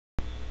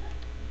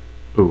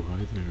Oh,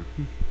 hi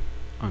there.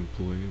 I'm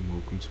Play, and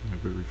welcome to my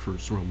very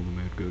first Realm of the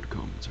Mad God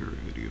commentary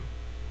video.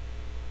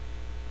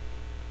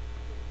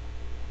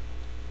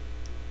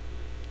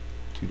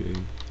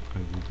 Today, I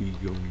will be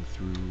going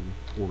through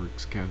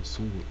Oryx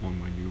Castle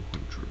on my new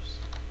Huntress.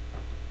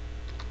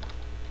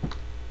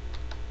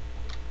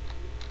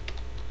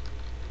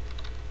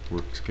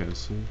 Oryx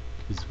Castle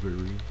is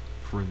very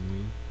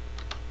friendly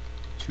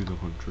to the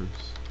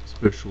Huntress,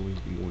 especially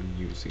when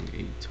using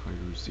a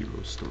Tier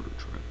 0 starter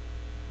trap.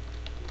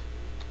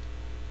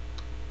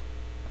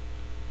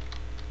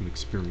 I'm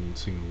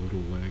experiencing a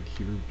little lag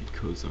here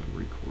because I'm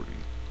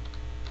recording.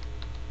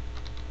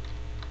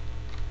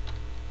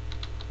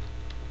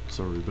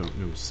 Sorry about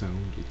no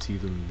sound. It's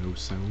either no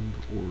sound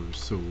or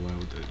so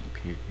loud that you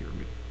can't hear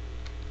me.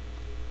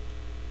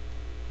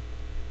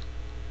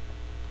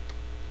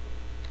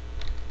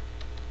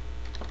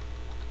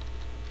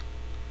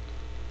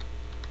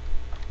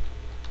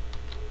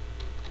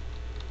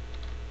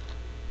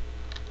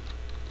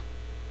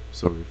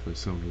 Sorry if I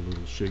sound a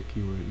little shaky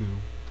right now.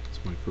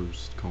 It's my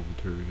first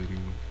commentary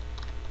video.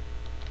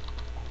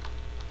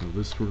 Now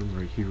this room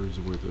right here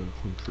is where the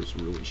Huntress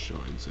really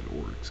shines in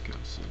Oryx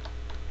Castle.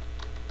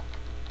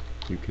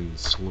 You can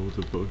slow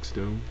the bugs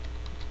down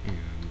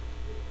and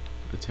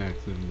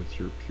attack them with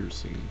your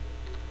piercing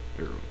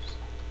arrows.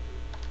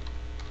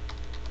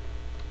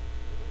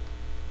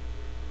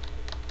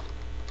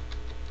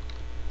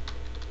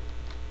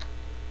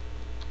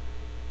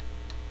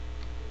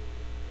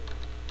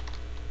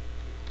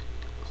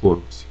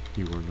 Close,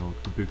 you are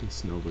not the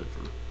biggest nub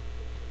ever.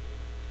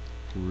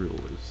 Real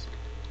is.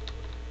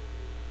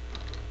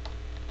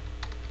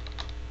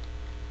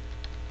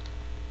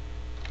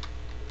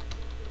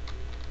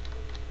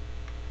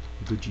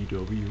 The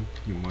GW,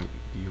 you might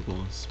be a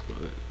boss, but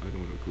I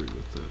don't agree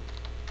with that.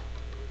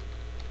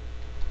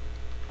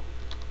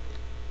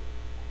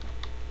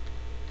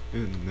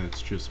 And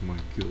that's just my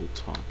guild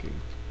talking.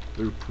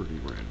 They're pretty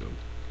random.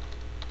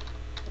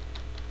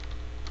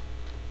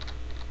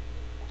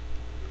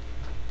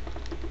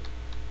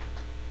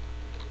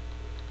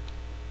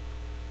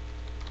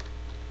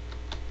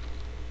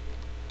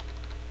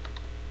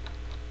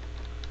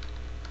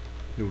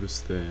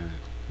 Notice that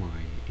my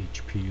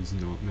HP is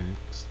not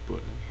maxed, but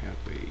I have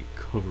a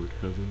Covered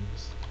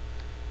Heavens,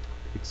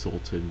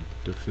 Exalted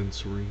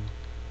Defense Ring,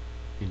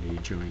 and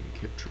a Giant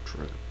Catcher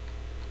Trap.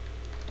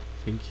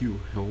 Thank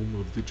you, Helm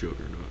of the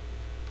Juggernaut.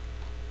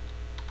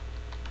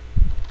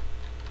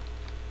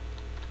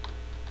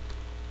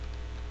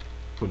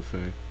 Fun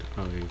fact,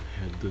 I've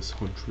had this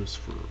Huntress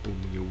for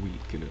only a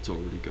week and it's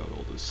already got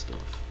all this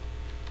stuff.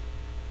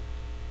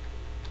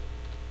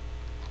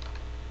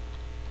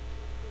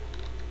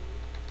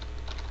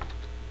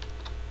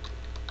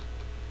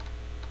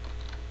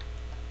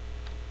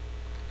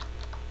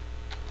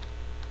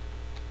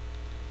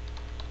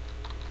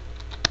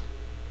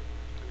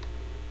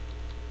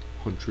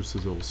 Huntress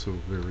is also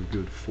very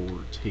good for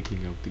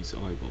taking out these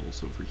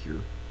eyeballs over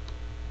here,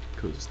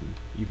 because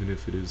even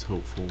if it is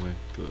helpful at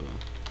the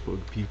bug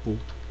people,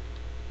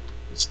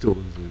 it still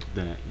isn't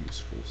that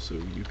useful, so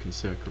you can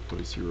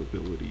sacrifice your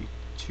ability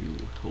to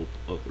help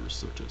others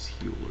such as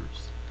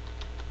healers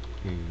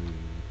and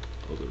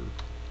other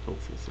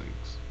helpful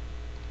things.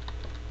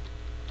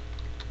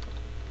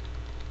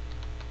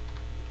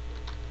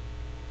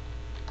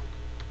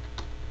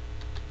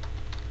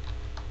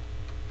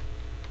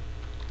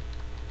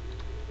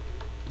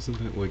 Isn't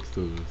that like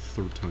the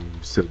third time you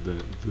said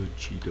that, the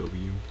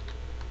GW?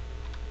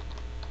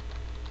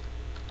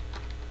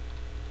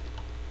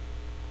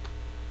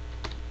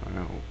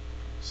 Wow,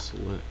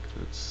 slick,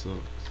 that sucks.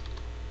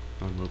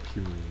 I'm up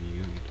here in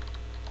the end.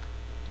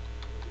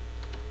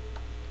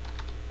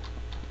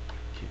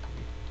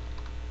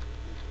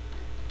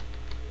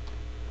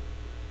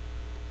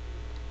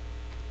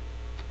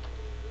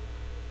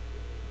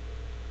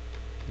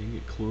 Dang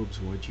it, Clubs,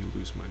 why'd you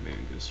lose my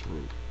Mangus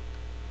rope?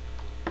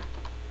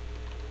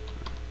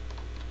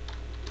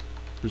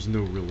 There's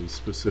no really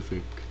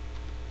specific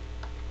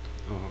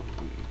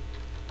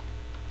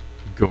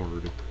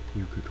guard,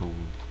 you could call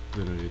him,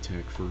 that I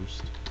attack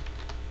first.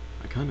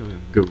 I kinda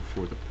go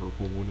for the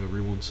purple one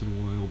every once in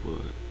a while,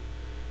 but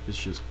it's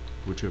just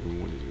whichever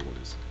one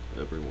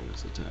everyone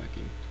is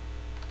attacking.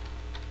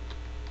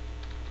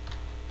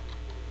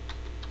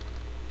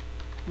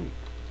 Oh,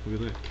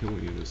 look at that,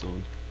 Killian is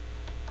on.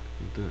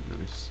 Ain't that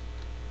nice?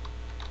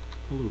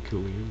 Hello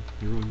Killian,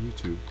 you're on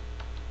YouTube.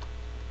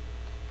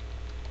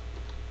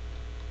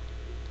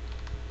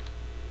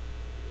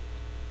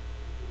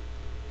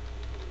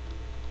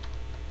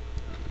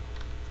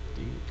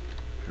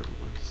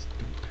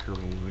 Don't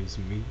paralyze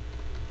me.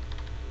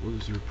 What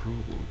is your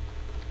problem?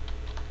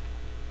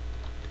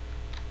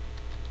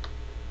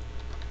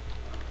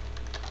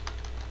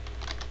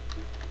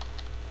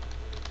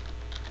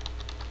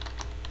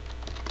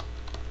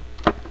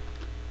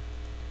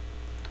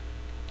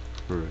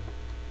 Alright.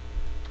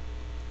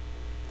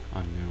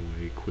 I'm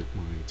now equip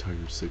my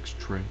Tier 6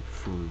 trap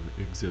for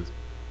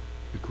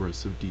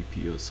aggressive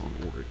DPS on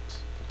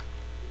Oryx.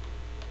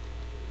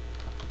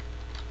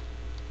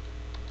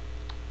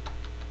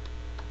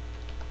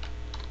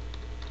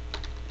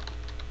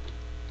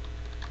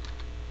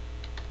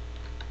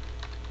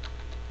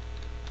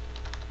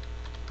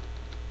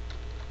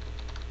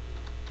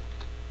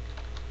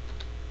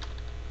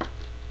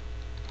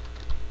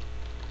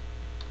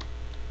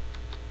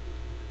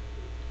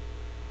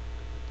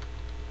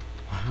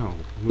 Wow,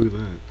 look at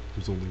that.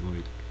 There's only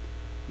like,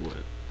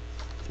 what,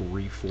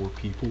 4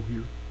 people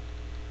here?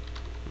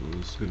 Oh,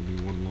 this is gonna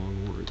be one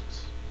long oryx.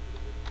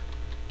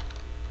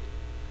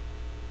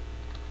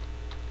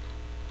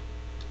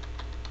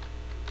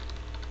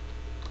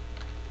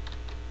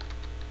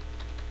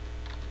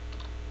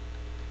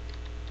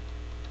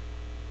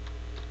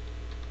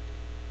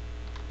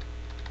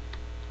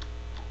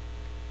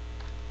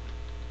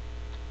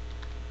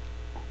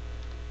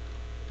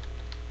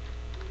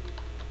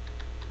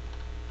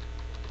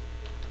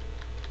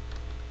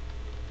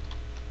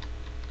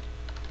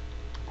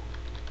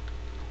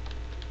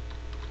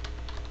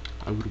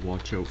 I would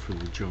watch out for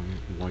the giant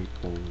white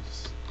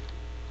balls.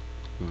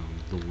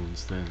 The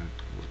ones that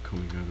were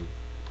coming out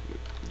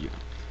of, yeah,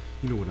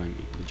 you know what I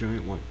mean. The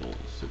giant white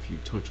balls. If you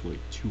touch like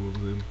 2 of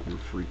them, you're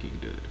freaking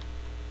dead.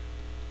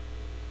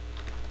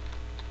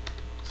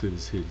 This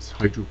is his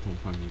hydro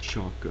pump on his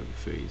shotgun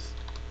phase.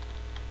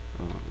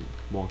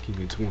 Walking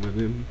into one of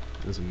them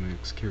as a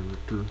max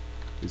character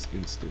is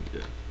instant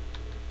death.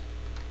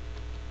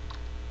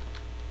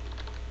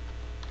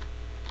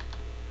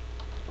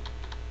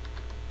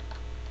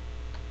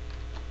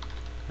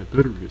 I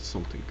better get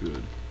something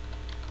good.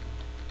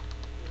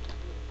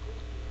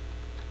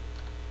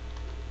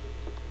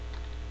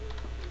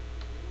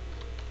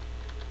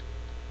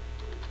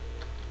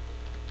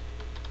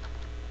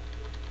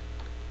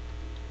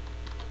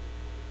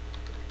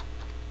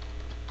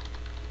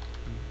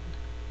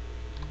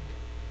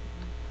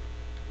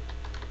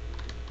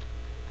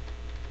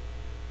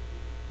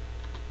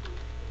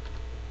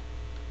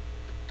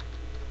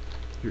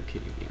 You're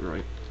kidding me,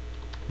 right?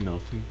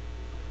 Nothing?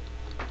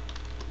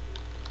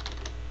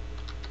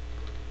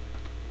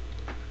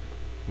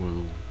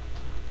 Well,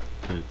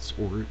 that's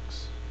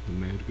Oryx, the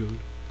Mad God.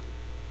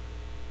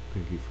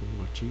 Thank you for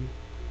watching,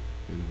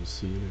 and I'll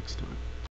see you next time.